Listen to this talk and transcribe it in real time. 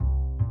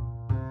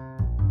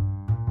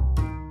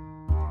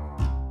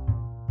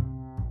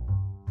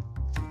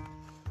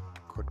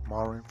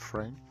morning,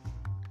 friend.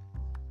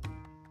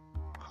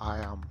 I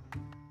am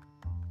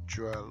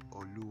Joel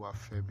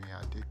Oluwafemi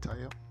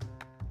Adetayo.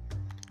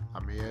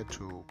 I'm here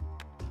to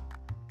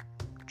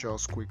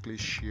just quickly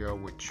share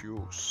with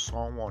you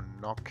someone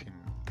knocking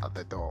at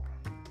the door.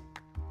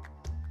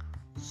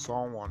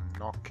 Someone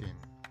knocking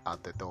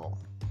at the door.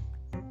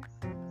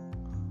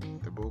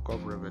 The book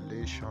of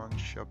Revelation,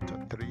 chapter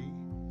 3,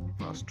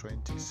 verse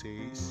 20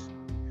 says,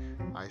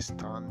 I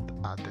stand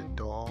at the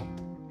door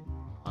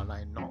and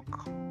I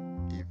knock.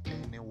 If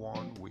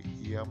anyone will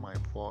hear my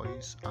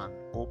voice and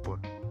open,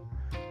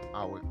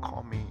 I will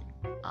come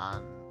in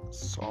and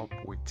sup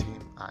with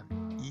him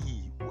and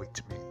he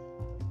with me.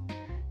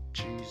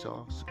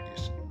 Jesus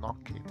is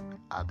knocking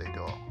at the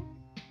door.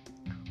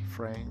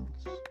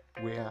 Friends,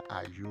 where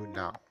are you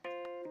now?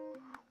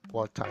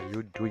 What are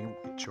you doing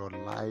with your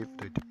life,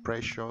 the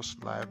precious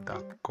life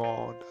that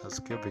God has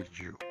given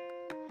you?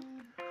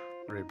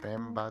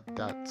 Remember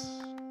that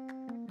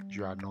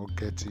you are not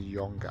getting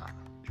younger,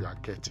 you are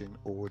getting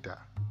older.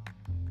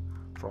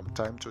 From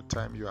time to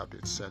time, you have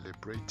been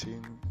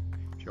celebrating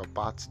your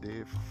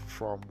birthday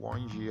from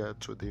one year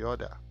to the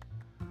other.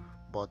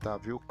 But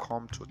have you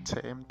come to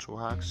time to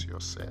ask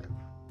yourself,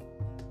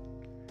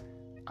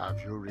 have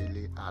you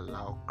really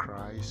allowed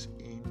Christ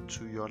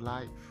into your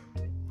life?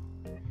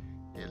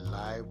 A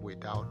life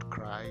without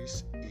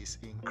Christ is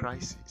in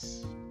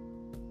crisis.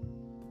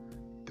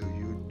 Do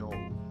you know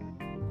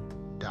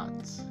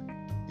that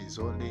it's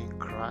only in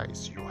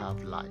Christ you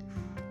have life?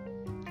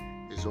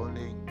 It's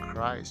only in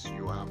Christ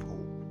you have hope.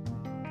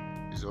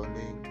 It's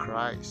only in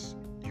Christ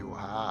you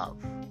have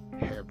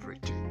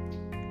everything.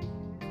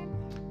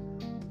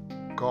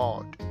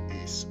 God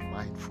is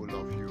mindful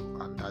of you,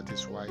 and that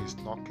is why He's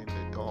knocking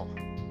the door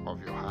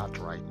of your heart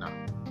right now.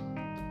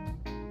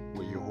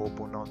 Will you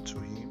open unto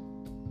Him?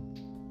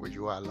 Will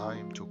you allow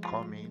Him to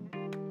come in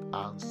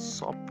and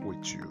sup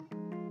with you?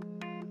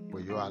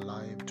 Will you allow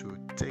Him to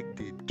take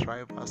the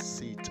driver's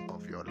seat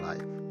of your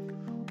life?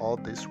 All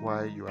this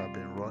while you have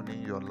been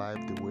running your life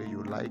the way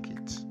you like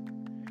it.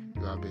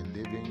 You have been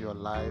living your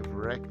life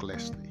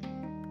recklessly.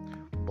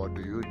 But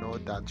do you know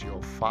that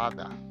your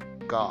Father,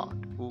 God,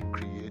 who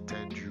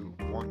created you,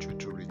 wants you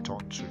to return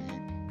to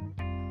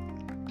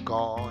Him?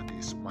 God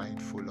is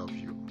mindful of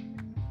you.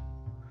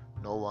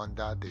 No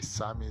wonder the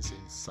psalmist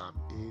in Psalm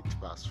 8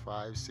 verse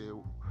 5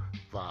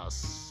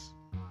 verse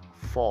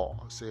 4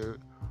 say,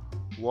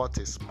 what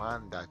is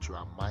man that you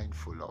are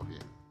mindful of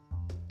him?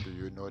 Do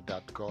you know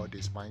that God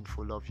is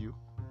mindful of you?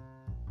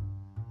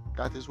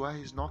 That is why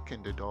He's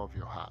knocking the door of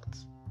your heart.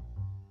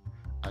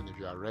 And if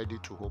you are ready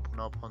to open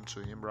up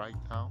unto Him right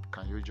now,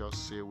 can you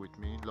just say with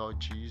me, Lord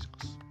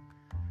Jesus,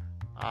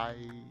 I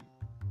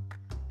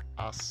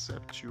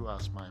accept you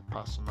as my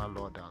personal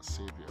Lord and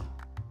Savior.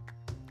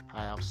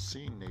 I have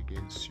sinned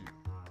against you,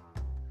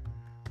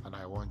 and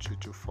I want you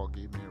to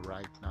forgive me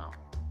right now.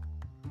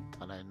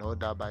 And I know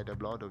that by the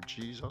blood of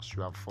Jesus,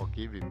 you have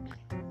forgiven me,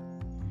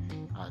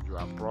 and you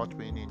have brought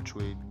me into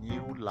a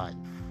new life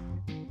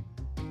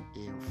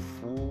in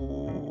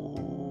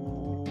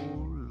full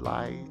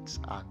light,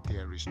 and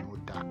there is no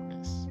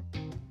darkness.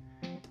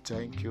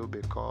 Thank you,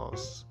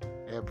 because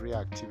every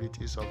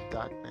activities of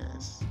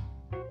darkness,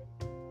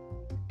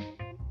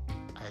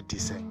 I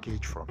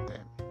disengage from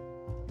them.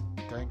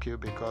 Thank you,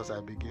 because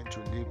I begin to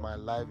live my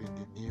life in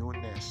the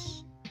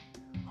newness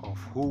of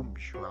whom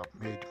you have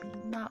made me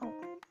now.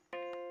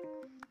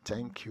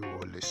 Thank you,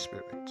 Holy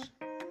Spirit.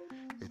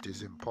 It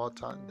is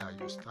important that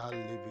you start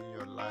living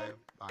your life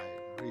by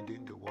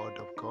reading the Word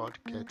of God.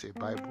 Get a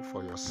Bible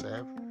for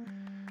yourself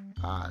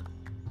and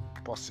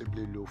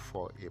possibly look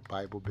for a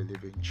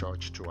Bible-believing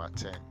church to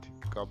attend.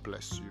 God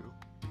bless you.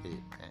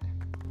 Amen.